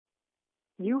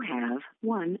You have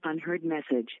one unheard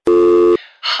message.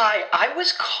 Hi, I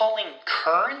was calling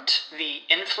Current, the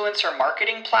influencer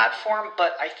marketing platform,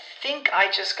 but I think I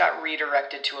just got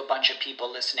redirected to a bunch of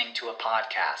people listening to a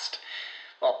podcast.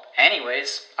 Well,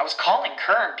 anyways, I was calling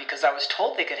Current because I was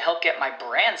told they could help get my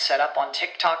brand set up on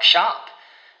TikTok Shop,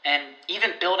 and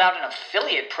even build out an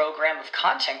affiliate program of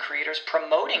content creators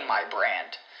promoting my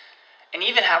brand, and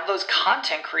even have those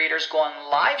content creators go on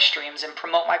live streams and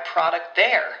promote my product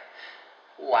there.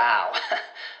 Wow,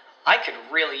 I could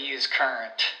really use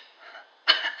Current.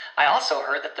 I also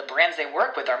heard that the brands they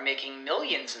work with are making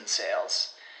millions in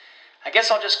sales. I guess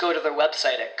I'll just go to their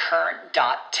website at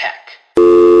current.tech.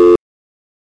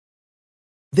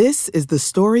 This is the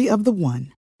story of the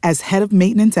one. As head of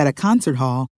maintenance at a concert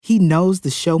hall, he knows the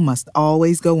show must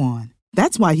always go on.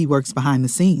 That's why he works behind the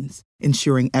scenes,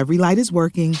 ensuring every light is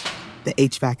working, the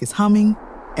HVAC is humming,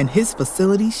 and his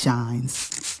facility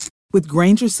shines. With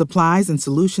Grainger's supplies and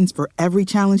solutions for every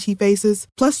challenge he faces,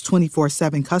 plus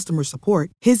 24/7 customer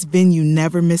support, his venue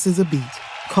never misses a beat.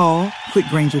 Call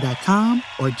quickgrainger.com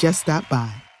or just stop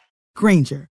by.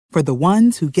 Grainger, for the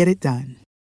ones who get it done.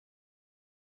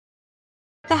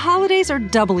 The holidays are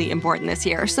doubly important this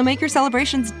year, so make your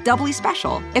celebrations doubly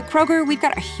special. At Kroger, we've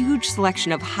got a huge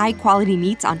selection of high-quality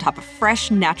meats on top of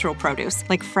fresh, natural produce,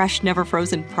 like fresh,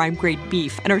 never-frozen prime-grade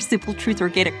beef and our Simple Truth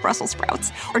organic Brussels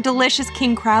sprouts, or delicious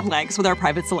king crab legs with our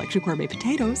private selection gourmet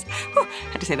potatoes. Whew,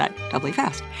 had to say that doubly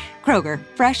fast. Kroger,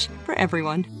 fresh for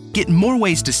everyone. Get more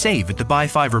ways to save at the Buy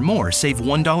 5 or More Save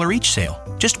 $1 each sale.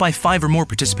 Just buy 5 or more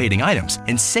participating items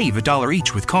and save $1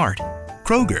 each with card.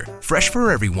 Kroger, fresh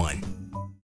for everyone.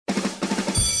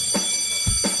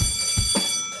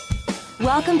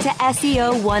 Welcome to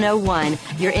SEO 101,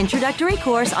 your introductory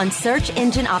course on search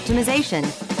engine optimization.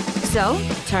 So,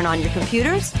 turn on your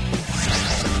computers,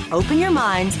 open your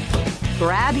minds,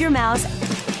 grab your mouse,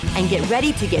 and get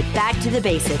ready to get back to the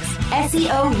basics.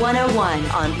 SEO 101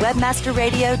 on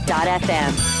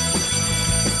webmasterradio.fm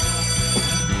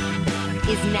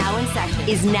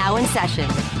is now in session.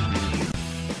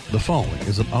 The following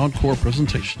is an encore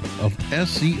presentation of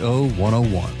SEO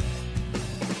 101.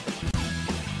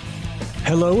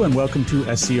 Hello and welcome to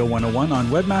SEO 101 on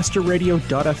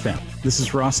webmasterradio.fm. This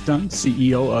is Ross Dunn,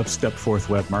 CEO of Stepforth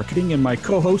Web Marketing, and my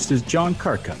co-host is John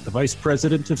Karka, the Vice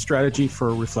President of Strategy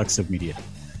for Reflexive Media.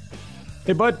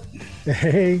 Hey, bud.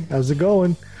 Hey, how's it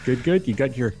going? Good. You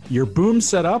got your boom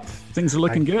set up. Things are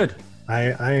looking good.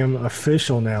 I am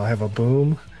official now. I have a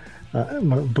boom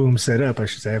set up, I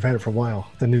should say. I've had it for a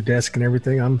while. The new desk and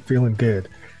everything. I'm feeling good.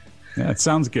 Yeah, it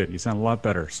sounds good. You sound a lot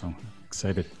better, so I'm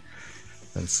excited.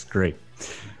 That's great.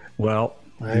 Well,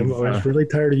 I was really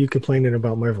tired of you complaining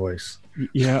about my voice.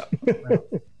 Yeah.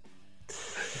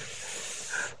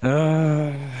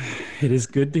 It is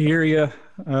good to hear you.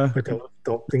 But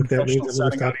don't think that means I'm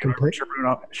going to stop complaining.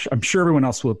 I'm sure everyone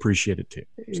else will appreciate it too.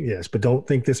 Yes, but don't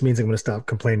think this means I'm going to stop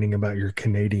complaining about your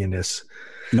Canadianness.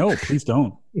 No, please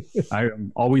don't. I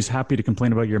am always happy to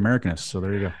complain about your Americanness. So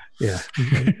there you go. Yeah.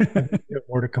 You have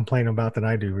more to complain about than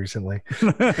I do recently.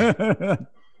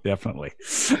 Definitely.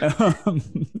 So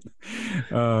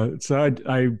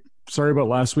I sorry about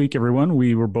last week, everyone.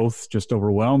 We were both just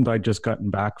overwhelmed. I'd just gotten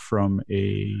back from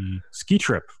a ski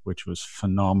trip, which was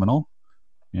phenomenal,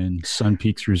 in Sun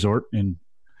Peaks Resort in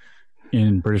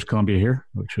British Columbia here,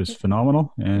 which was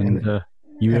phenomenal. And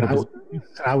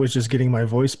I was just getting my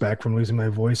voice back from losing my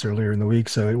voice earlier in the week,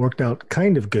 so it worked out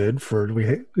kind of good.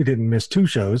 We didn't miss 2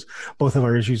 shows. Both of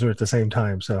our issues were at the same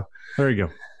time. So there you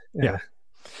go. Yeah.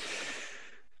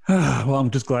 Well,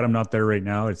 I'm just glad I'm not there right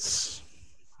now. I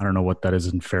don't know what that is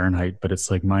in Fahrenheit, but it's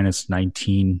like minus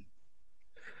 19.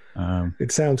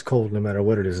 It sounds cold no matter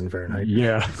what it is in Fahrenheit.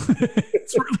 Yeah,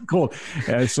 it's really cold.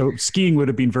 So skiing would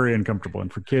have been very uncomfortable.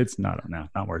 And for kids, not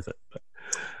worth it. But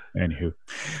anywho,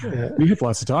 we have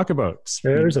lots to talk about.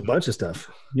 Yeah, there's a bunch of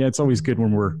stuff. Yeah, it's always good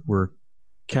when we're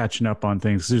catching up on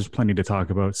things. There's plenty to talk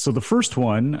about. So the first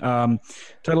one,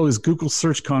 title is Google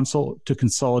Search Console to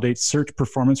consolidate search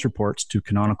performance reports to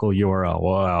canonical URL.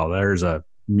 Wow, there's a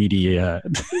meaty...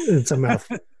 it's a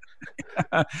mouthful.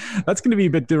 That's going to be a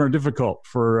bit more difficult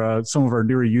for some of our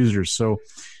newer users. So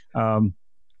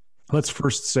let's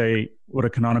first say what a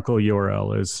canonical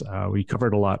URL is. We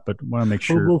covered a lot, but want to make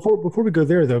sure. Before we go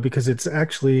there, though, because it's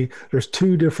actually, there's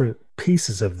 2 different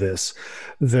pieces of this.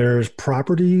 There's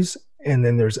properties, and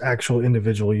then there's actual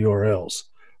individual URLs,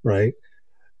 right?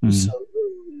 Mm.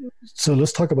 So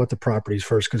let's talk about the properties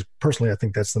first, because personally, I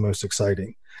think that's the most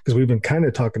exciting, because we've been kind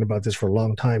of talking about this for a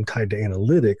long time, tied to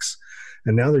analytics.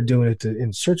 And now they're doing it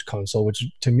in Search Console, which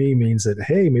to me means that,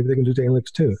 hey, maybe they can do it to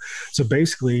Analytics too. So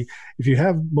basically, if you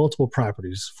have multiple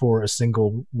properties for a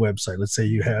single website, let's say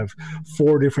you have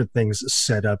 4 different things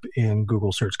set up in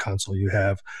Google Search Console. You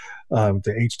have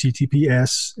the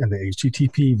HTTPS and the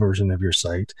HTTP version of your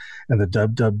site, and the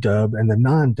www and the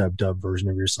non-www version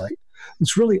of your site.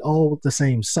 It's really all the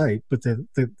same site, but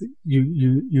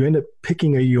you end up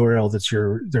picking a URL that's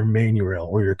their main URL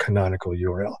or your canonical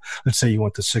URL. Let's say you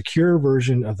want the secure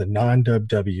version of the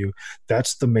non-www.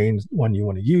 That's the main one you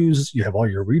want to use. You have all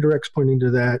your redirects pointing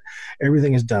to that.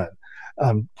 Everything is done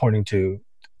pointing to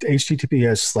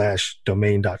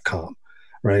https:/domain.com,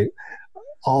 right?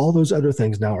 All those other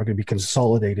things now are going to be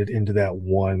consolidated into that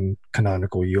one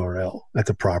canonical URL at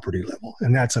the property level.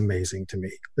 And that's amazing to me.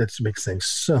 That makes things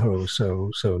so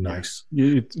nice.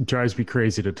 It drives me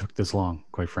crazy that it took this long,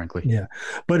 quite frankly. Yeah.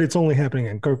 But it's only happening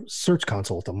in Search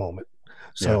Console at the moment.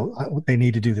 So they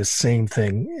need to do the same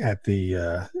thing at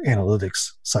the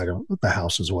analytics side of the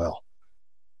house as well.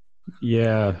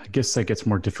 Yeah. I guess that gets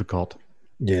more difficult.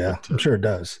 Yeah, I'm sure it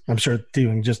does. I'm sure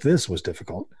doing just this was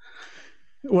difficult.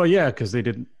 Well, yeah, because they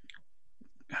didn't.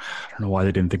 I don't know why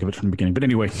they didn't think of it from the beginning, but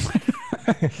anyway,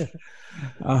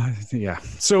 yeah.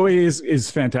 So it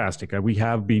is fantastic. We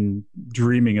have been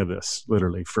dreaming of this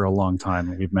literally for a long time,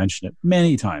 and we've mentioned it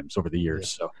many times over the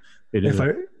years. Yeah. So it is.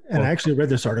 I actually read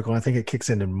this article. I think it kicks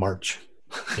in March.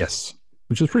 Yes,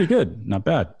 which is pretty good. Not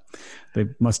bad. They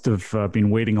must have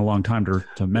been waiting a long time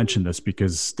to mention this,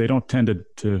 because they don't tend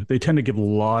to. They tend to give a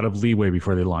lot of leeway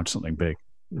before they launch something big.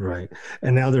 Right.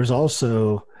 And now there's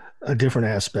also a different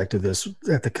aspect of this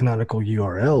at the canonical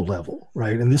URL level,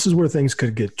 right? And this is where things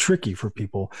could get tricky for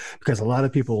people, because a lot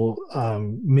of people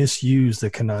misuse the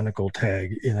canonical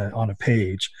tag on a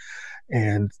page.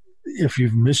 And if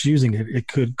you're misusing it, it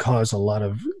could cause a lot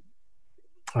of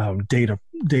data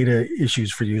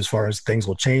issues for you, as far as things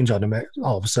will change all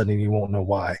of a sudden, and you won't know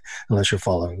why unless you're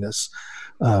following this.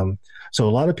 So a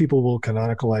lot of people will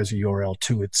canonicalize a URL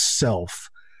to itself,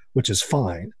 which is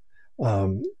fine.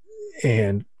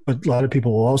 But a lot of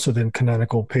people will also then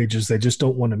canonical pages. They just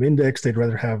don't want them indexed. They'd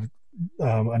rather have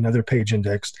another page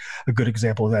indexed. A good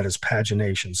example of that is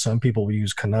pagination. Some people will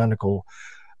use canonical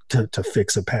to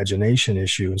fix a pagination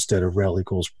issue instead of rel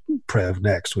equals prev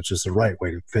next, which is the right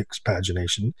way to fix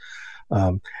pagination.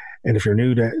 And if you're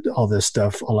new to all this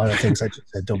stuff, a lot of things I just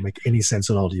said don't make any sense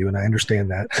at all to you, and I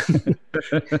understand that.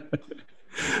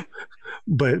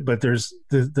 But there's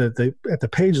the at the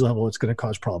page level, it's going to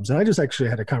cause problems. And I just actually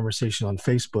had a conversation on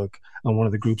Facebook on one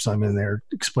of the groups I'm in there,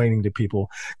 explaining to people,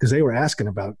 because they were asking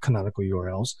about canonical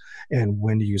URLs and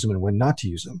when to use them and when not to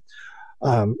use them.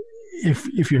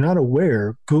 If you're not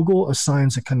aware, Google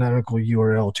assigns a canonical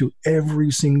URL to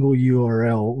every single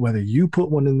URL, whether you put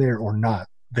one in there or not.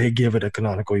 They give it a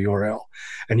canonical URL.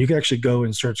 And you can actually go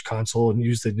in Search Console and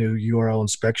use the new URL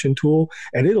inspection tool,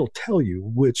 and it'll tell you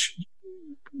which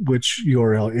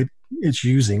URL it's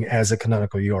using as a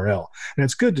canonical URL. And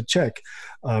it's good to check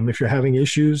if you're having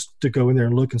issues, to go in there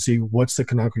and look and see what's the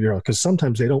canonical URL, because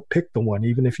sometimes they don't pick the one.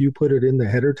 Even if you put it in the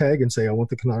header tag and say, I want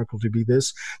the canonical to be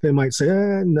this, they might say,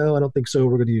 no, I don't think so.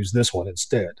 We're going to use this one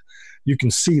instead. You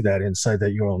can see that inside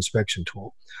that URL inspection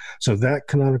tool. So that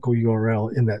canonical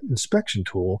URL in that inspection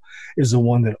tool is the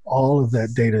one that all of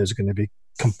that data is going to be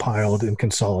compiled and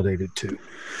consolidated to.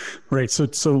 Right.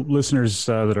 So listeners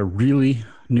that are really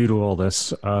new to all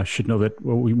this should know that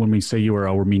when we say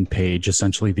URL, we mean page,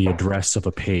 essentially the address of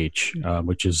a page,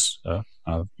 which is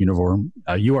uniform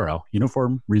URL,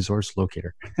 Uniform Resource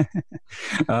Locator.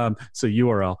 So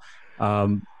URL.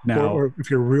 Now, or if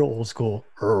you're real old school,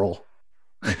 URL.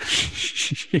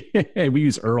 We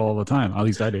use URL all the time. At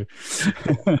least I do.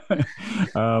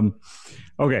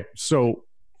 Okay, so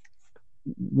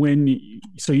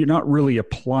you're not really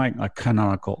applying a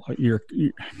canonical.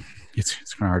 It's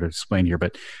kind of hard to explain here,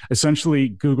 but essentially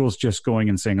Google's just going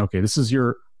and saying, okay, this is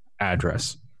your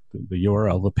address, the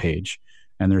URL, the page,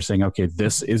 and they're saying, okay,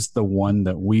 this is the one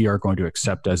that we are going to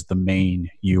accept as the main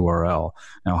URL.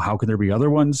 Now, how can there be other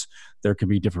ones? There can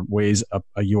be different ways a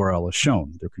URL is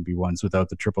shown. There can be ones without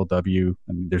the triple W.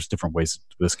 I mean, there's different ways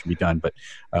this can be done, but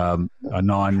a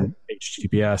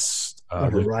non-HTTPS. A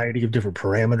variety of different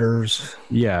parameters.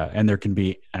 Yeah, and there can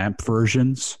be AMP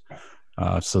versions.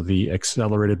 So the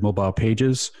accelerated mobile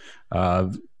pages,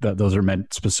 those are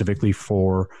meant specifically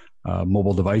for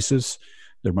mobile devices.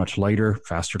 They're much lighter,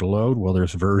 faster to load. Well,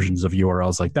 there's versions of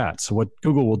URLs like that. So what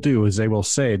Google will do is they will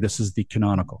say, this is the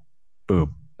canonical.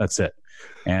 Boom. That's it.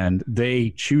 And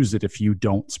they choose it if you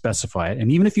don't specify it.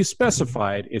 And even if you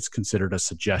specify it, it's considered a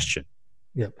suggestion.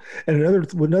 Yep. And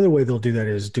another way they'll do that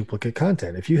is duplicate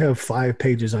content. If you have 5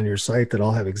 pages on your site that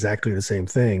all have exactly the same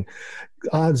thing,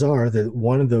 odds are that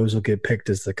one of those will get picked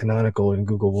as the canonical, and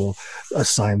Google will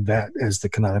assign that as the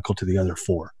canonical to the other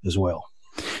 4 as well.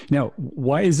 Now,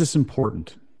 why is this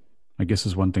important? I guess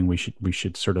is one thing we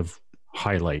should sort of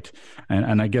highlight.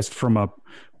 And I guess from a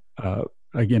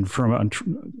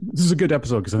this is a good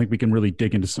episode because I think we can really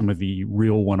dig into some of the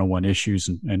real 101 issues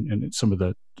and some of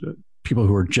the people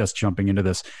who are just jumping into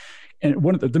this. And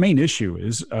one of the main issue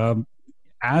is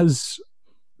as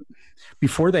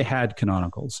before they had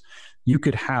canonicals, you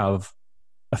could have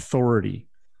authority.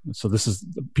 So this is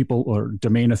people or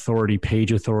domain authority,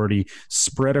 page authority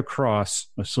spread across,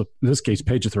 so in this case,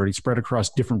 page authority spread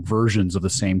across different versions of the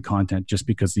same content just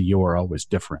because the URL was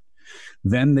different.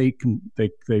 Then they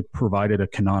provided a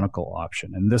canonical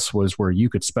option. And this was where you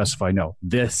could specify, no,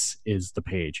 this is the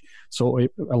page. So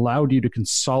it allowed you to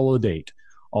consolidate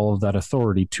all of that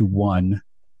authority to one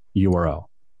URL.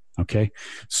 Okay.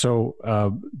 So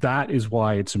that is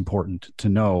why it's important to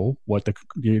know what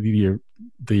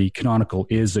the canonical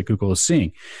is that Google is seeing.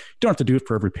 You don't have to do it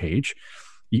for every page.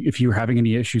 If you're having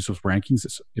any issues with rankings,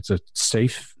 it's a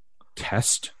safe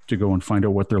test to go and find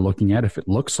out what they're looking at. If it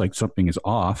looks like something is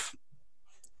off,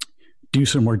 do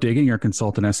some more digging or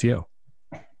consult an SEO.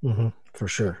 Mm-hmm, for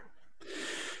sure.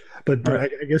 But I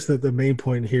guess that the main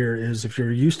point here is if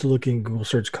you're used to looking at Google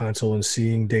Search Console and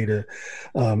seeing data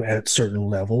at certain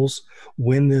levels,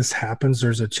 when this happens,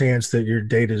 there's a chance that your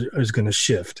data is going to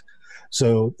shift.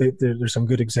 So there's some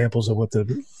good examples of what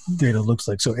the data looks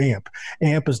like. So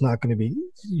AMP is not going to be,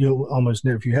 almost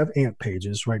never, if you have AMP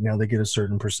pages right now, they get a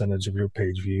certain percentage of your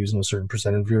page views and a certain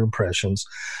percentage of your impressions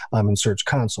in Search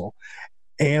Console.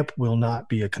 AMP will not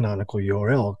be a canonical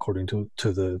URL according to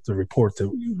the report that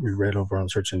we read over on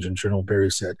Search Engine Journal,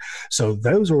 Barry said. So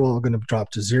those are all going to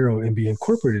drop to 0 and be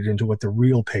incorporated into what the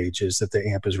real page is that the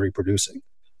AMP is reproducing,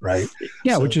 right?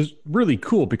 Yeah, which is really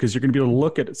cool because you're going to be able to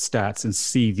look at stats and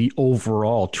see the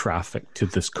overall traffic to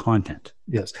this content.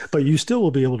 Yes, but you still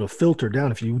will be able to filter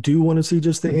down. If you do want to see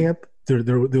just the AMP, there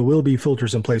will be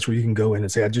filters in place where you can go in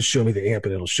and say, just show me the AMP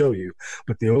and it'll show you.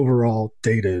 But the overall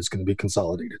data is going to be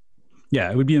consolidated. Yeah,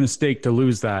 it would be a mistake to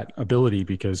lose that ability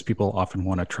because people often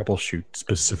want to troubleshoot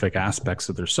specific aspects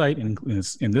of their site. And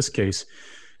in this case,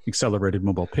 accelerated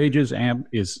mobile pages, AMP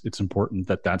it's important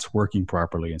that that's working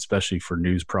properly, especially for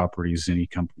news properties, any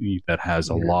company that has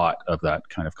a lot of that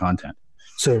kind of content.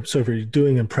 So if you're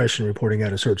doing impression reporting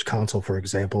out of Search Console, for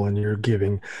example, and you're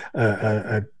giving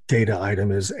a data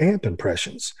item as AMP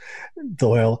impressions,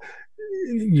 well,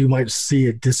 you might see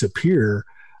it disappear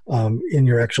in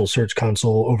your actual Search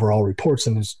Console overall reports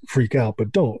and just freak out,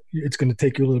 but don't. It's going to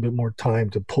take you a little bit more time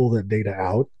to pull that data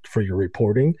out for your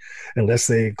reporting, unless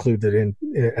they include that in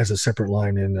as a separate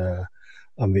line in the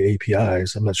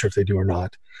APIs. I'm not sure if they do or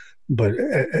not, but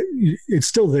it's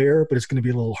still there, but it's going to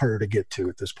be a little harder to get to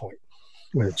at this point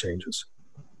when it changes.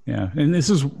 Yeah, and this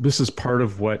is part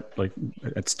of what, like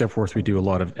at Stepforth, we do a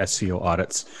lot of SEO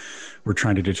audits. We're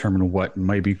trying to determine what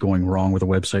might be going wrong with a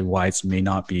website, why it may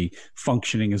not be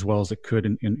functioning as well as it could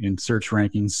in search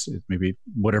rankings, maybe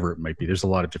whatever it might be. There's a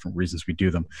lot of different reasons we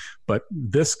do them. But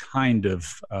this kind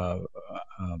of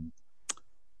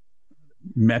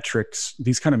metrics,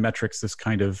 this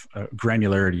kind of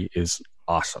granularity is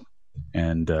awesome.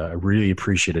 And I really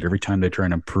appreciate it every time they try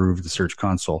and improve the Search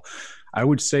Console. I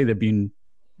would say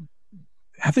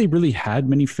have they really had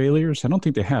many failures? I don't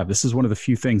think they have. This is one of the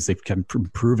few things they've kept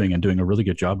improving and doing a really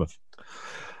good job of.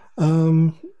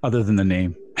 Other than the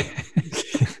name.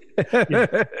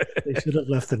 Yeah, they should have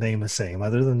left the name the same.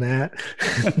 Other than that.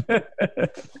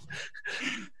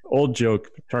 Old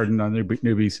joke, pardon on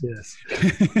newbies. Yes.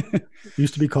 It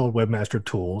used to be called Webmaster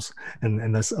Tools,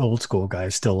 and us old school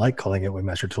guys still like calling it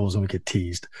Webmaster Tools, and we get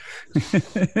teased.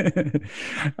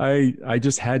 I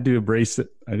just had to embrace it.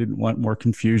 I didn't want more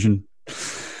confusion.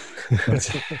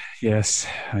 But, yes,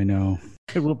 I know.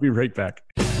 We'll be right back.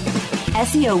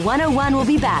 SEO 101 will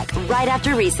be back right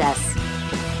after recess.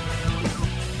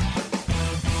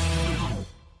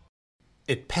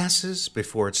 It passes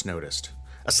before it's noticed.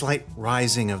 A slight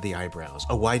rising of the eyebrows,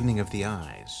 a widening of the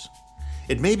eyes.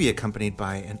 It may be accompanied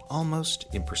by an almost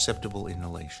imperceptible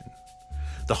inhalation.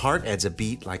 The heart adds a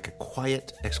beat like a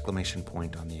quiet exclamation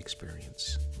point on the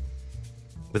experience.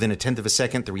 Within a tenth of a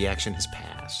second, the reaction has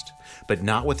passed, but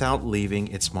not without leaving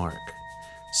its mark.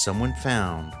 Someone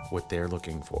found what they're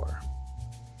looking for.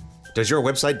 Does your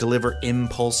website deliver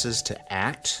impulses to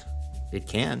act? It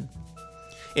can.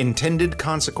 Intended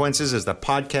Consequences is the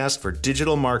podcast for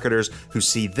digital marketers who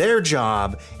see their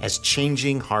job as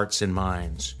changing hearts and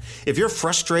minds. If you're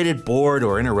frustrated, bored,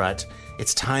 or in a rut,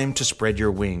 it's time to spread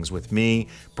your wings with me,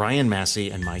 Brian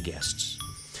Massey, and my guests.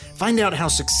 Find out how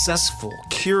successful,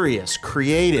 curious,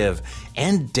 creative,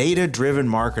 and data-driven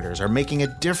marketers are making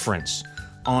a difference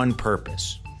on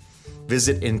purpose.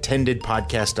 Visit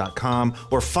intendedpodcast.com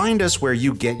or find us where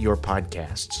you get your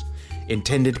podcasts.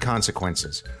 Intended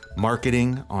Consequences.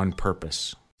 Marketing on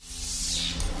purpose.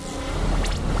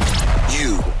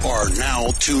 You are now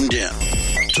tuned in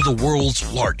to the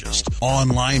world's largest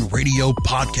online radio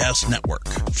podcast network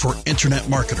for internet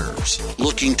marketers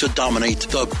looking to dominate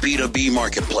the B2B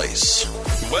marketplace.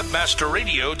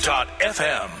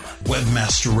 Webmasterradio.fm.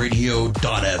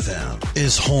 Webmasterradio.fm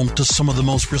is home to some of the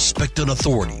most respected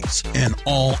authorities in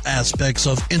all aspects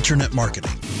of internet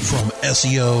marketing, from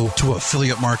SEO to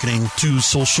affiliate marketing to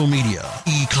social media,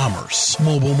 e-commerce,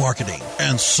 mobile marketing,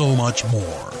 and so much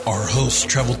more. Our hosts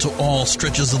travel to all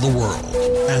stretches of the world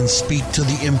and speak to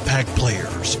the impact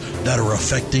players that are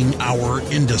affecting our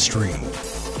industry.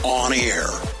 On air,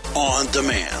 on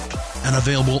demand, and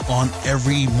available on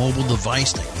every mobile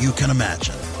device that you can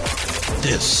imagine.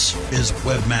 This is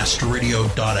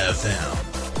Webmasterradio.fm.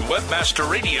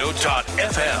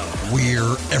 Webmasterradio.fm.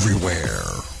 We're everywhere.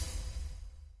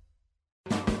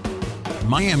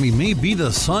 Miami may be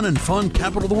the sun and fun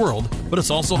capital of the world, but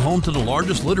it's also home to the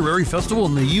largest literary festival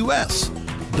in the U.S.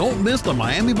 Don't miss the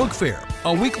Miami Book Fair,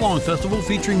 a week-long festival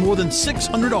featuring more than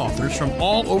 600 authors from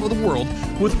all over the world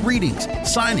with readings,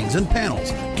 signings, and panels,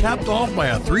 capped off by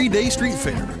a 3-day street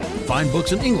fair. Find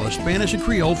books in English, Spanish, and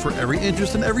Creole for every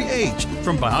interest and every age,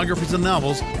 from biographies and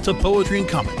novels to poetry and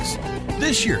comics.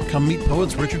 This year, come meet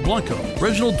poets Richard Blanco,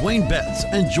 Reginald Dwayne Betts,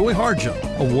 and Joy Harjo,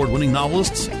 award-winning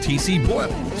novelists T.C.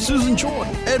 Boyle, Susan Choi,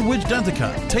 Edwidge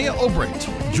Danticat, Taya Obrecht,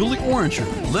 Julie Oranger,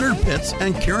 Leonard Pitts,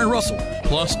 and Karen Russell,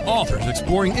 plus authors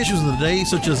exploring issues of the day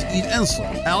such as Eve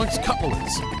Ensler, Alex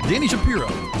Kutlowitz, Danny Shapiro,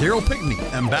 Daryl Pinkney,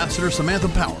 Ambassador Samantha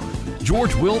Power,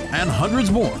 George Wilt, and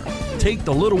hundreds more. Take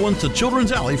the little ones to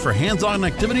Children's Alley for hands-on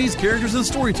activities, characters, and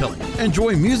storytelling.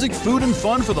 Enjoy music, food, and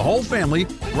fun for the whole family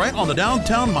right on the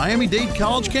downtown Miami-Dade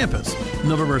College campus,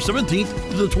 November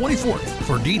 17th to the 24th.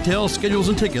 For details, schedules,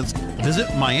 and tickets, visit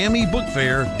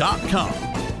miamibookfair.com.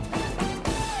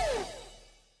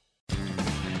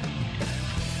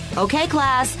 Okay,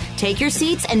 class, take your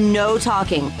seats and no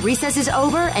talking. Recess is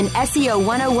over and SEO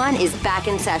 101 is back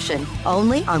in session,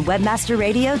 only on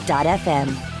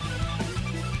webmasterradio.fm.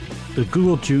 The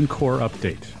Google June Core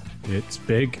update. It's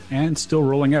big and still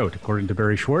rolling out, according to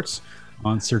Barry Schwartz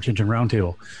on Search Engine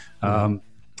Roundtable.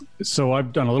 So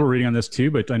I've done a little reading on this too,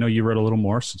 but I know you read a little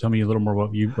more. So tell me a little more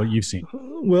what you've seen.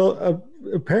 Well,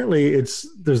 apparently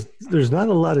there's not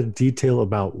a lot of detail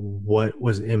about what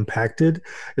was impacted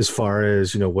as far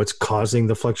as, what's causing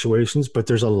the fluctuations, but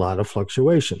there's a lot of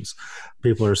fluctuations.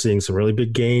 People are seeing some really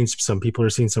big gains. Some people are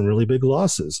seeing some really big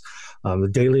losses. The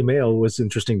Daily Mail was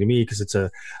interesting to me because it's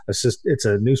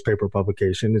a newspaper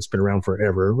publication. It's been around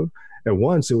forever. At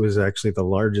once, it was actually the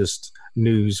largest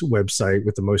news website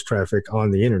with the most traffic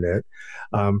on the internet.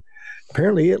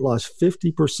 Apparently, it lost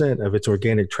 50% of its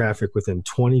organic traffic within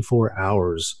 24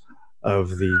 hours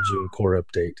of the June Core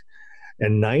update,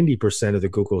 and 90% of the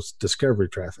Google's discovery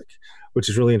traffic, which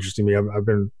is really interesting to me. I've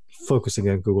been focusing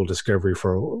on Google Discovery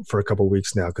for a couple of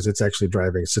weeks now because it's actually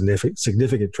driving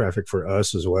significant traffic for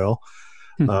us as well.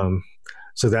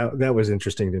 So that was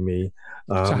interesting to me.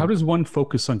 So how does one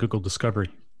focus on Google Discovery?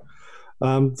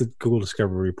 The Google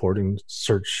Discovery reporting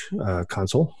search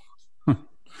console.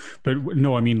 But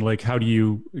no, I mean, like, how do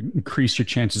you increase your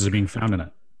chances of being found in it?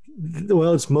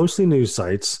 Well, it's mostly news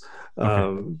sites.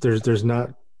 Okay. There's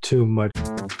not too much.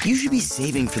 You should be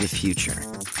saving for the future,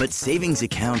 but savings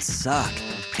accounts suck,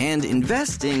 and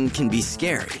investing can be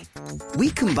scary. We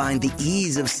combine the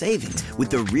ease of savings with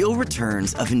the real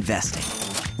returns of investing.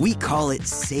 We call it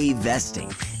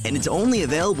Savesting, and it's only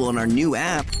available in our new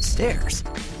app, Stairs.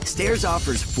 Stairs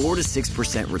offers 4 to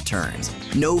 6% returns,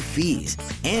 no fees,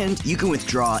 and you can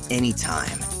withdraw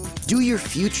anytime. Do your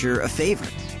future a favor.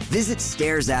 Visit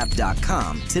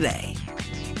stairsapp.com today.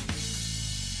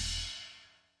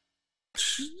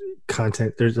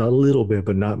 Content, there's a little bit,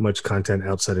 but not much content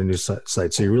outside of news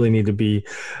sites. So you really need to be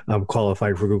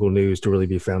qualified for Google News to really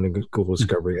be found in Google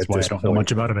Discovery. That's why I don't know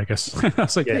much about it, I guess. I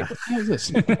was like, yeah. Hey, what is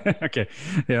this? Okay.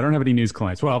 Yeah, I don't have any news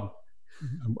clients. Well,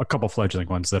 a couple fledgling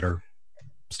ones that are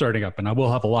starting up, and I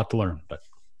will have a lot to learn, but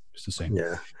just the same.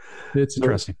 Yeah. It's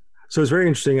interesting. So it's very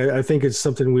interesting. I think it's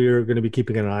something we're going to be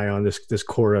keeping an eye on, this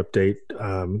core update.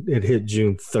 It hit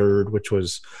June 3rd, which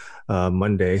was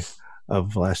Monday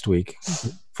of last week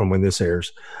from when this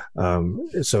airs.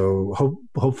 So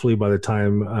hopefully by the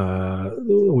time a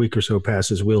week or so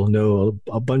passes, we'll know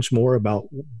a bunch more about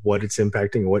what it's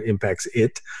impacting and what impacts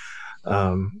it.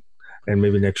 And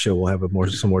maybe next show we'll have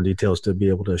some more details to be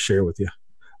able to share with you.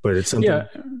 But it's something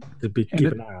to keep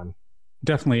an eye on.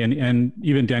 Definitely. And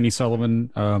even Danny Sullivan,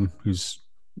 who's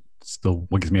still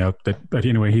wigs me out, but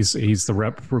anyway, he's the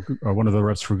rep or one of the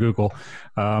reps for Google,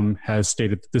 has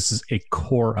stated that this is a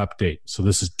core update. So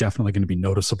this is definitely going to be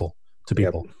noticeable to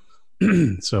people.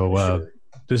 Yep. So sure.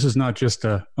 This is not just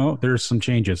there's some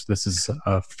changes. This is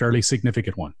a fairly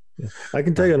significant one. Yeah. I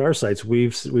can tell you on our sites,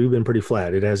 we've been pretty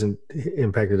flat. It hasn't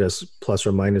impacted us plus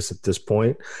or minus at this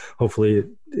point. Hopefully,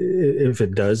 if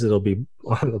it does, it'll be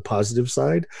on the positive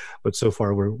side. But so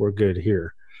far, we're good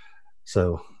here.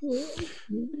 So,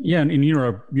 yeah, and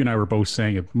you and I were both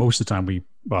saying it most of the time.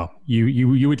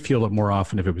 You would feel it more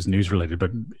often if it was news related,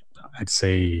 but I'd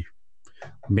say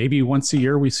maybe once a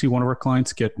year we see one of our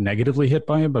clients get negatively hit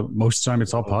by it, but most of the time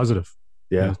it's all positive.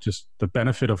 Yeah, it's just the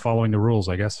benefit of following the rules,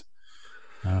 I guess,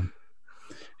 and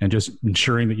just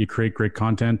ensuring that you create great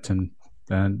content and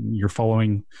you're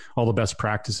following all the best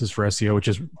practices for SEO, which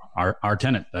is our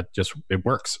tenet. That just it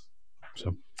works.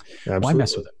 So why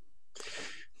mess with it?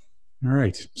 All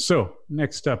right. So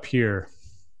next up here.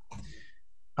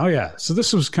 Oh, yeah. So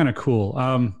this was kind of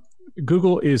cool.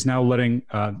 Google is now letting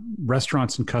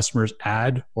restaurants and customers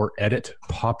add or edit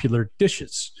popular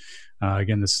dishes.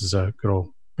 Again, this is a good old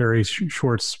Barry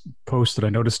Schwartz post that I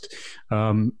noticed.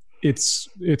 It's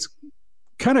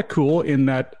kind of cool in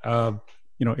that,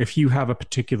 if you have a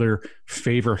particular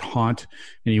favorite haunt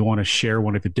and you want to share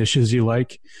one of the dishes you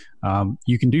like,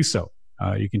 you can do so.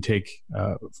 You can take...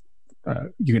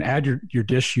 you can add your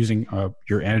dish using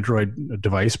your Android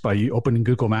device by opening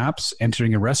Google Maps,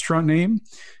 entering a restaurant name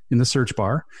in the search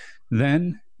bar.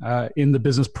 Then in the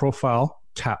business profile,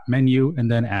 tap menu and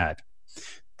then add.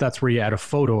 That's where you add a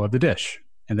photo of the dish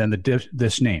and then the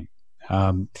dish name.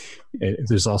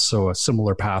 There's also a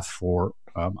similar path for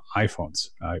iPhones,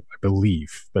 I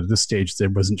believe. But at this stage, there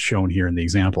wasn't shown here in the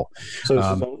example.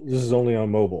 So this is only on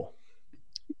mobile?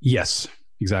 Yes,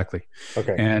 exactly.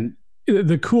 Okay. And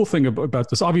the cool thing about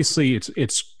this, obviously,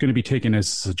 it's going to be taken as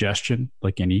a suggestion,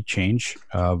 like any change.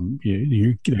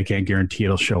 You can't guarantee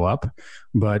it'll show up,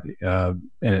 but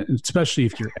especially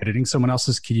if you're editing someone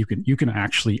else's, you can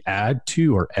actually add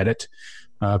to or edit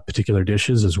particular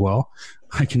dishes as well.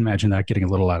 I can imagine that getting a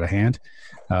little out of hand.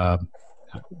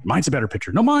 Mine's a better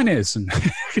picture. No, mine is, and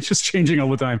it's just changing all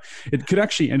the time. It could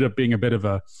actually end up being a bit of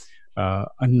a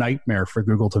nightmare for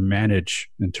Google to manage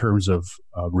in terms of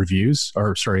reviews,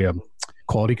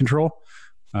 quality control.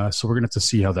 So we're going to have to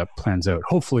see how that plans out.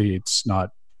 Hopefully it's not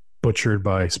butchered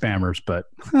by spammers, but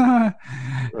right.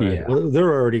 Yeah. Well, there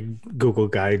are already Google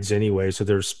guides anyway, so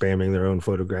they're spamming their own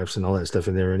photographs and all that stuff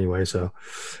in there anyway. So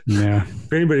yeah,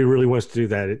 if anybody really wants to do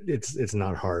that, it's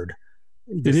not hard.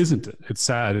 It isn't. It's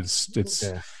sad. It's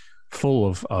full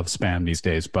of spam these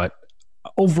days, but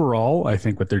overall, I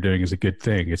think what they're doing is a good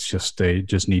thing. It's just they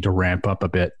just need to ramp up a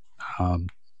bit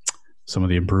some of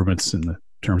the improvements in the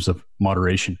terms of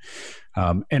moderation.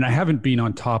 And I haven't been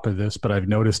on top of this, but I've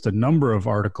noticed a number of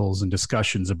articles and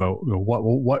discussions about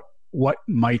what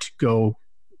might go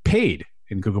paid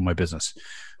in Google My Business.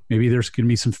 Maybe there's going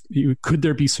to be could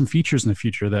there be some features in the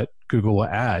future that Google will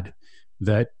add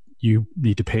that you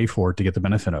need to pay for to get the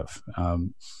benefit of?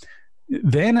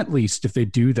 Then at least if they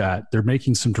do that, they're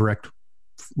making some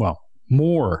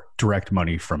more direct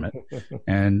money from it.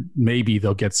 And maybe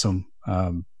they'll get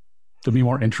they'll be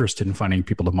more interested in finding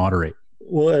people to moderate.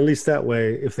 Well, at least that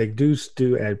way, if they do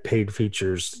add paid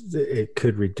features, it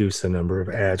could reduce the number of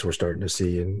ads we're starting to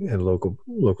see in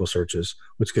local searches,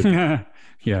 which could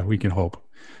yeah, we can hope.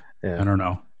 Yeah. I don't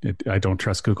know. I don't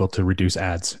trust Google to reduce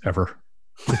ads ever.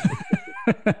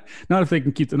 Not if they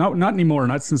can keep them. Not anymore.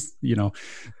 Not since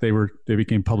they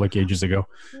became public ages ago.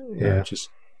 Yeah. Just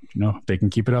if they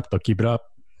can keep it up, they'll keep it up.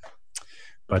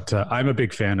 But I'm a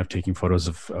big fan of taking photos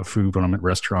of food when I'm at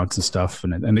restaurants and stuff,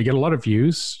 and they get a lot of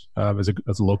views as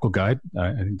a local guide.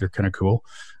 I think they're kind of cool.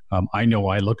 I know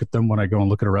I look at them when I go and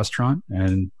look at a restaurant,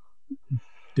 and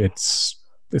it's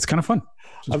kind of fun.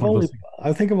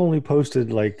 I think I've only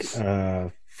posted like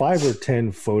 5 or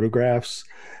 10 photographs,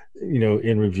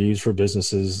 in reviews for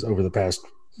businesses over the past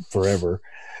forever,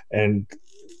 and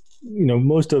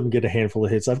most of them get a handful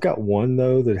of hits. I've got one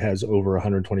though that has over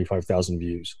 125,000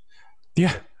 views.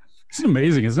 Yeah, it's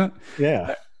amazing, isn't it?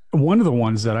 Yeah. One of the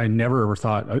ones that I never ever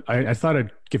thought, I thought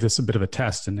I'd give this a bit of a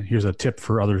test, and here's a tip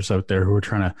for others out there who are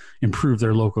trying to improve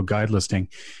their local guide listing.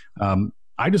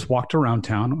 I just walked around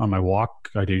town on my walk.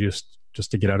 I do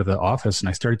just to get out of the office, and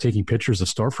I started taking pictures of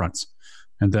storefronts.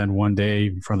 And then one day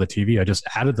in front of the TV, I just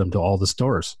added them to all the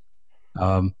stores.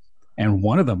 And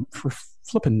one of them, for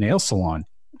flipping nail salon,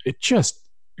 it just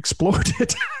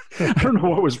exploded. I don't know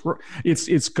what was wrong.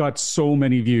 It's got so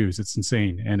many views. It's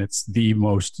insane. And it's the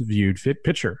most viewed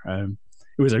picture.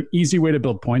 It was an easy way to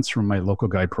build points from my local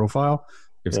guide profile.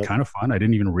 It was kind of fun. I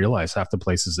didn't even realize half the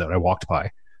places that I walked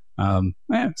by.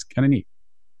 It's kind of neat.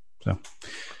 So,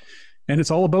 and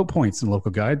it's all about points in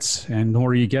local guides. And the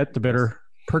more you get, the better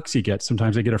perks you get.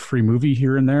 Sometimes I get a free movie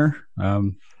here and there.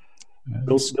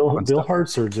 Bill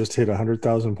Hartzer just hit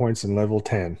 100,000 points in level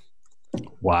 10.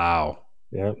 Wow.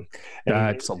 Yep.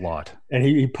 That's a lot. And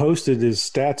he posted his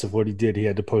stats of what he did. He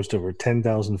had to post over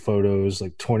 10,000 photos,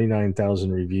 like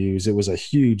 29,000 reviews. It was a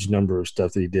huge number of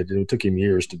stuff that he did. And it took him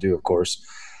years to do, of course.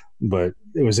 But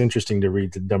it was interesting to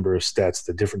read the number of stats,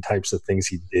 the different types of things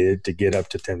he did to get up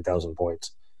to 10,000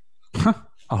 points.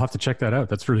 I'll have to check that out.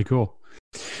 That's really cool.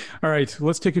 All right,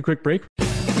 let's take a quick break.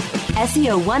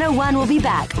 SEO 101 will be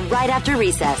back right after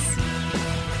recess.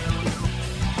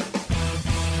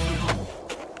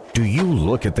 Do you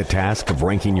look at the task of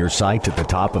ranking your site at the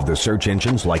top of the search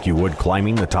engines like you would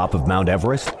climbing the top of Mount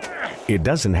Everest? It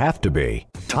doesn't have to be.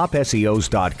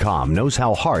 TopSEOs.com knows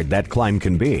how hard that climb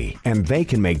can be, and they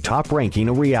can make top ranking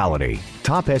a reality.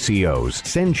 Top SEOs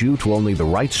sends you to only the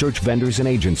right search vendors and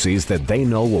agencies that they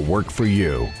know will work for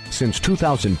you. Since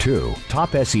 2002,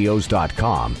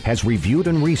 TopSEOs.com has reviewed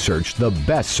and researched the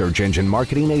best search engine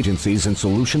marketing agencies and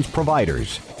solutions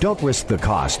providers. Don't risk the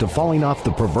cost of falling off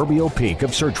the proverbial peak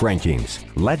of search rankings.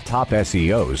 Let Top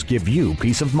SEOs give you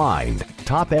peace of mind.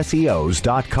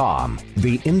 TopSEOs.com,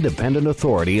 the independent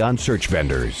authority on search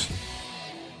vendors.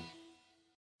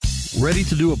 Ready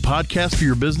to do a podcast for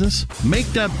your business? Make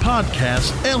that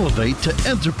podcast elevate to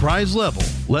enterprise level.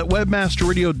 Let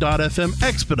webmasterradio.fm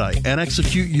expedite and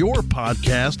execute your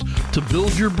podcast to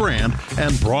build your brand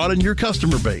and broaden your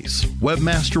customer base.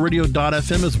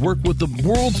 Webmasterradio.fm has worked with the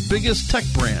world's biggest tech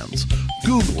brands,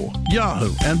 Google,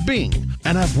 Yahoo, and Bing,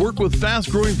 and have worked with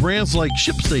fast-growing brands like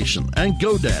ShipStation and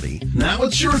GoDaddy. Now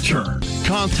it's your turn.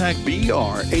 Contact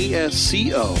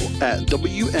BRASCO at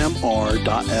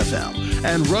WMR.fm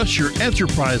and rush your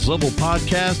enterprise-level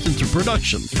podcast into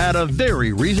production at a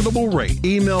very reasonable rate.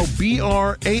 Email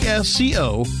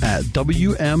BRASCO at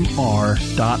WMR.fm.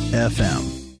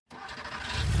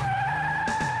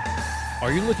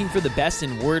 Are you looking for the best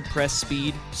in WordPress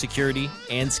speed, security,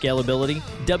 and scalability?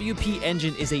 WP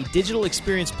Engine is a digital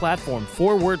experience platform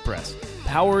for WordPress,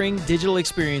 powering digital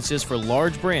experiences for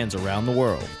large brands around the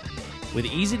world. With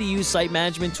easy-to-use site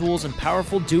management tools and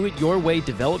powerful do-it-your-way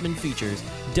development features,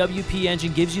 WP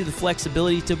Engine gives you the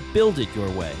flexibility to build it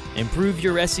your way. Improve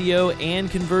your SEO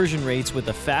and conversion rates with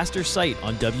a faster site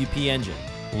on WP Engine.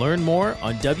 Learn more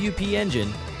on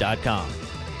WPEngine.com.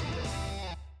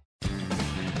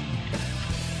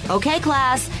 Okay,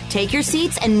 class, take your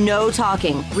seats and no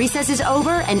talking. Recess is over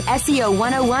and SEO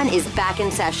 101 is back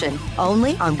in session,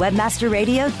 only on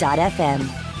webmasterradio.fm.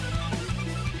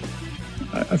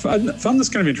 I found this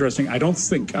kind of interesting. I don't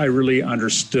think I really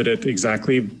understood it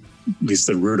exactly, at least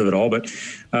the root of it all, but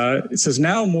it says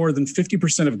now more than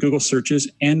 50% of Google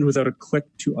searches end without a click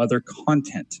to other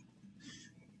content.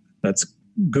 That's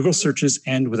Google searches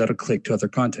end without a click to other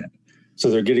content. So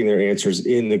they're getting their answers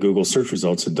in the Google search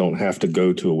results and don't have to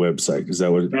go to a website. Is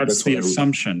that what? That's the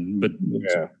assumption, but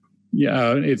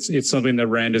yeah, it's something that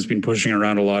Rand has been pushing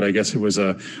around a lot. I guess it was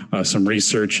some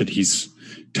research that he's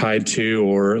tied to,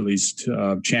 or at least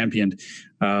championed.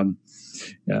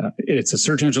 It's a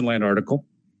Search Engine Land article,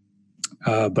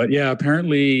 but yeah,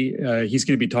 apparently he's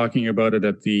going to be talking about it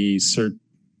at the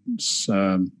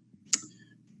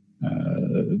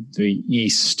the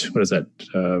East. What is that?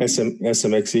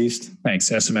 SMX East. Thanks,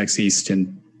 SMX East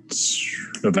in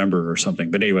November or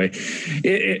something. But anyway,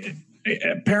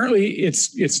 apparently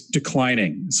it's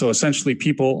declining. So essentially,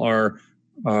 people are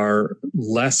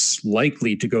less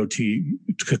likely to go to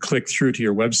click through to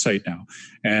your website now.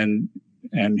 And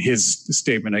his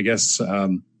statement, I guess,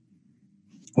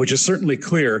 which is certainly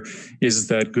clear, is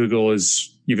that Google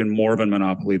is even more of a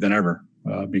monopoly than ever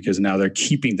because now they're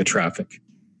keeping the traffic.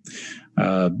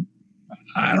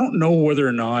 I don't know whether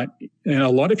or not, and a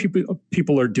lot of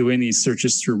people are doing these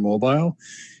searches through mobile,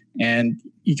 and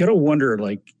you got to wonder,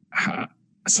 like,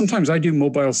 sometimes I do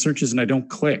mobile searches and I don't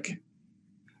click.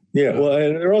 Yeah, well,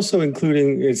 and they're also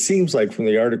including, it seems like from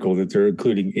the article that they're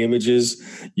including images,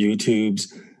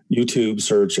 YouTube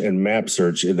search, and map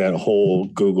search in that whole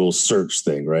Google search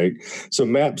thing, right? So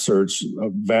map search, a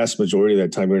vast majority of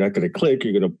that time, you're not going to click.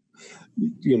 You're going to,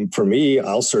 for me,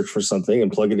 I'll search for something and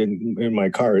plug it in my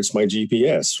car. It's my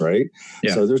GPS, right?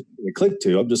 Yeah. So there's a click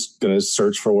to. I'm just going to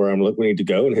search for where we need to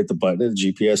go and hit the button, and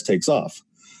the GPS takes off.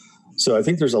 So I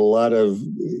think there's a lot of,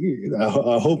 I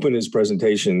hope in his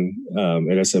presentation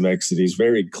at SMX that he's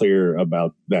very clear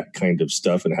about that kind of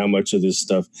stuff and how much of this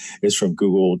stuff is from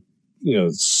Google,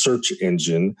 search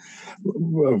engine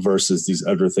versus these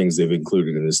other things they've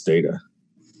included in this data.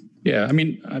 Yeah, I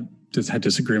mean, I just had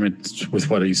disagreements with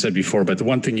what he said before, but the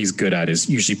one thing he's good at is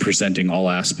usually presenting all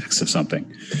aspects of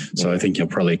something. So I think he'll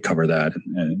probably cover that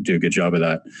and do a good job of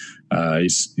that.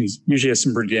 He's usually has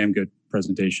some pretty damn good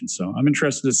presentations. So I'm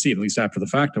interested to see, at least after the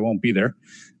fact. I won't be there.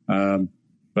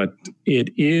 But it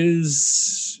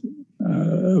is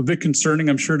a bit concerning,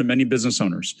 I'm sure, to many business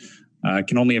owners. I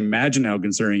can only imagine how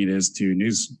concerning it is to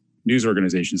news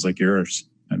organizations like yours.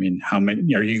 I mean, how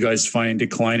many are you guys finding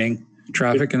declining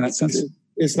traffic in that sense?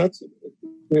 It's not.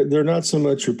 They're not so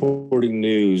much reporting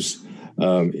news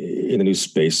in the news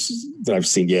space that I've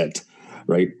seen yet,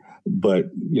 right?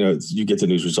 But you get the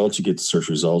news results, you get the search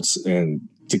results, and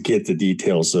to get the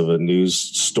details of a news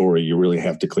story, you really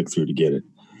have to click through to get it.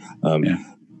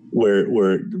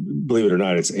 Where believe it or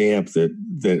not, it's AMP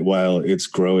that while it's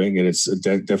growing and it's a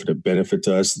definite benefit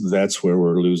to us, that's where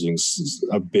we're losing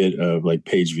a bit of like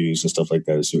page views and stuff like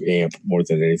that is through AMP more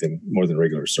than anything, more than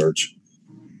regular search.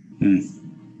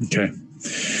 Okay.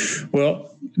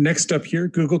 Well, next up here,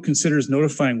 Google considers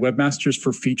notifying webmasters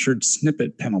for featured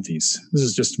snippet penalties. This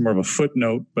is just more of a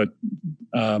footnote, but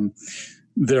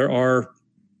there are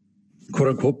quote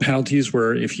unquote penalties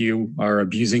where if you are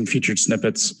abusing featured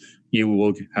snippets, you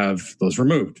will have those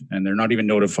removed, and they're not even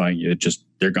notifying you.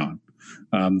 They're gone.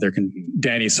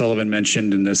 Danny Sullivan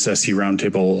mentioned in this SE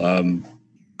Roundtable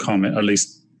comment, at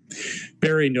least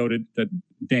Barry noted that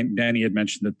Danny had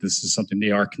mentioned that this is something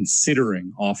they are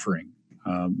considering offering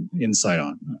insight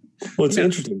on. Well, it's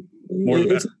interesting. More the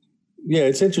better. Yeah,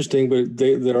 it's interesting, but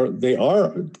they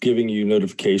are giving you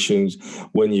notifications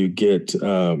when you get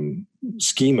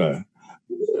schema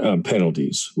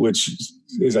penalties, which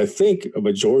is, I think, a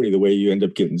majority of the way you end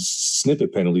up getting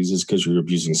snippet penalties is because you're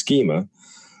abusing schema.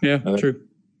 Yeah, true.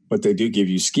 But they do give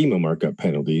you schema markup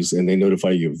penalties, and they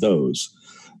notify you of those.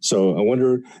 So I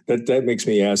wonder, that makes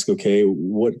me ask, okay,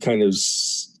 what kind of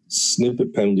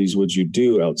snippet penalties would you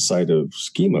do outside of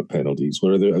schema penalties?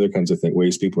 What are the other kinds of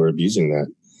ways people are abusing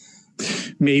that?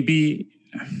 Maybe,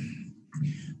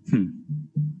 I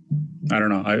don't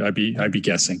know. I'd be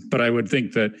guessing, but I would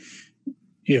think that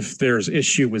if there's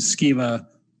issue with schema,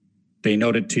 they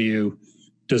note it to you.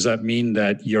 Does that mean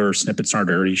that your snippets aren't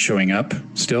already showing up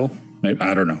still?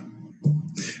 I don't know.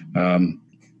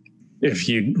 If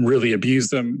you really abuse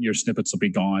them, your snippets will be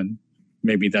gone.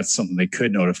 Maybe that's something they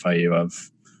could notify you of.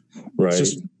 Right. It's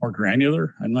just more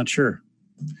granular. I'm not sure.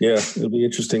 Yeah, it'll be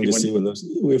interesting to see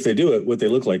if they do it, what they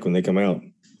look like when they come out.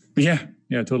 Yeah,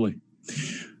 totally.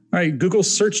 All right, Google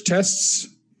search tests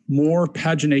more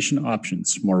pagination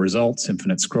options, more results,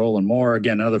 infinite scroll, and more.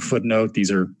 Again, another footnote. These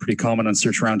are pretty common on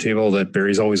Search Roundtable that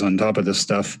Barry's always on top of this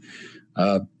stuff.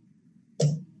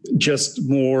 Just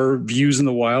more views in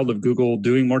the wild of Google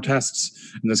doing more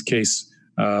tests. In this case,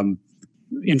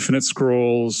 infinite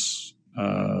scrolls.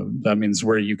 That means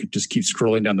where you could just keep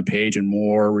scrolling down the page and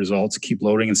more results keep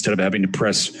loading instead of having to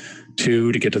press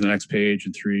 2 to get to the next page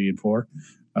and 3 and 4.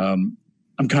 I'm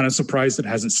kind of surprised it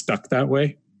hasn't stuck that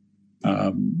way.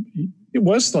 It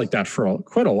was like that for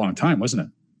quite a long time, wasn't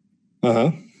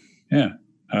it? Yeah.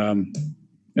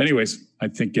 Anyways, I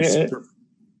think it's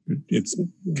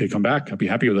okay. Come back. I'll be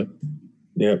happy with it.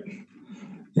 Yep.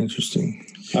 Interesting.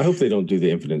 I hope they don't do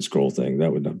the infinite scroll thing.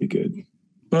 That would not be good.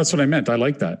 Well, that's what I meant. I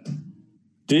like that.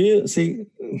 Do you? See,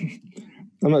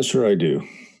 I'm not sure I do.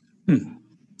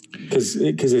 Because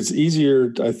it's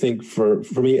easier, I think, for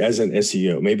me as an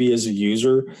SEO. Maybe as a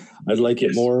user, I'd like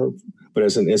it more. But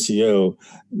as an SEO,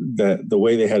 that the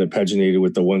way they had it paginated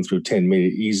with the 1 through 10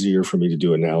 made it easier for me to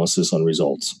do analysis on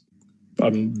results.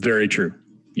 Very true.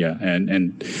 Yeah,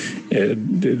 and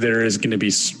there is going to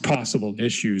be possible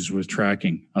issues with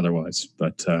tracking otherwise.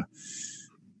 But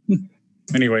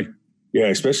anyway. Yeah,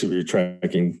 especially if you're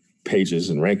tracking pages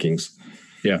and rankings.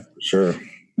 Yeah. Sure.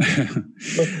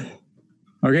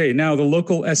 Okay, now the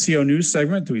local SEO news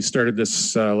segment. We started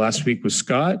this last week with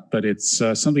Scott, but it's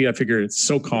something I figured it's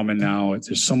so common now.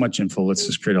 There's so much info. Let's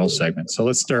just create a whole segment. So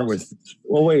let's start with.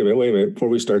 Well, wait a minute. Before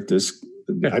we start this,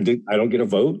 I don't get a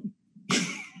vote.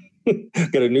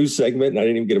 Got a news segment, and I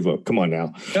didn't even get a vote. Come on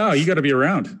now. Oh, you got to be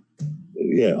around.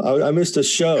 Yeah, I missed a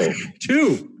show.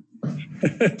 2.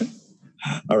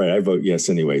 All right, I vote yes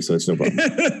anyway, so it's no problem.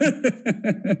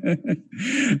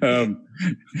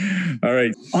 All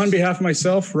right. On behalf of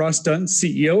myself, Ross Dunn,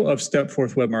 CEO of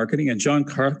Stepforth Web Marketing, and John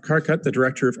Carcutt, the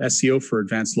Director of SEO for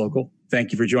Advanced Local,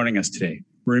 thank you for joining us today.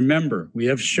 Remember, we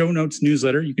have show notes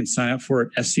newsletter you can sign up for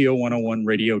at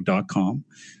SEO101radio.com.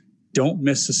 don't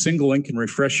miss a single link and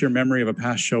refresh your memory of a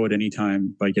past show at any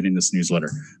time by getting this newsletter.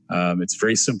 It's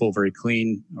very simple, very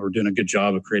clean. We're doing a good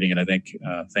job of creating it, I think,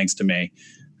 thanks to May,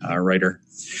 our writer.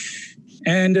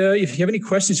 And if you have any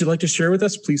questions you'd like to share with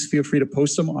us, please feel free to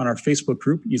post them on our Facebook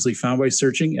group, easily found by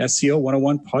searching SEO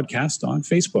 101 Podcast on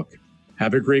Facebook.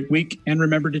 Have a great week, and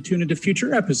remember to tune into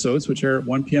future episodes, which are at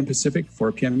 1 p.m. Pacific,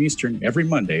 4 p.m. Eastern, every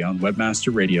Monday on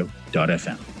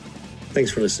webmasterradio.fm. Thanks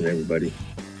for listening, everybody.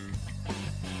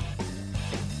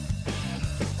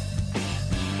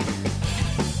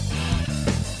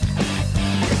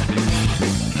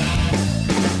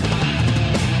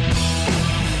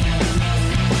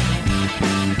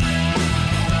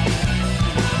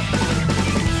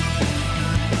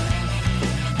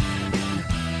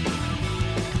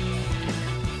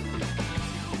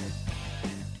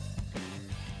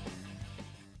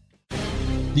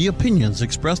 The opinions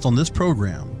expressed on this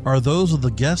program are those of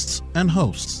the guests and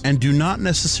hosts and do not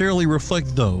necessarily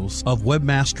reflect those of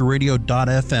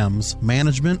webmasterradio.fm's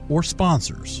management or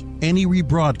sponsors. Any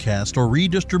rebroadcast or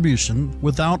redistribution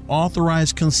without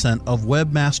authorized consent of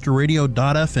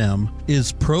webmasterradio.fm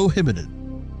is prohibited.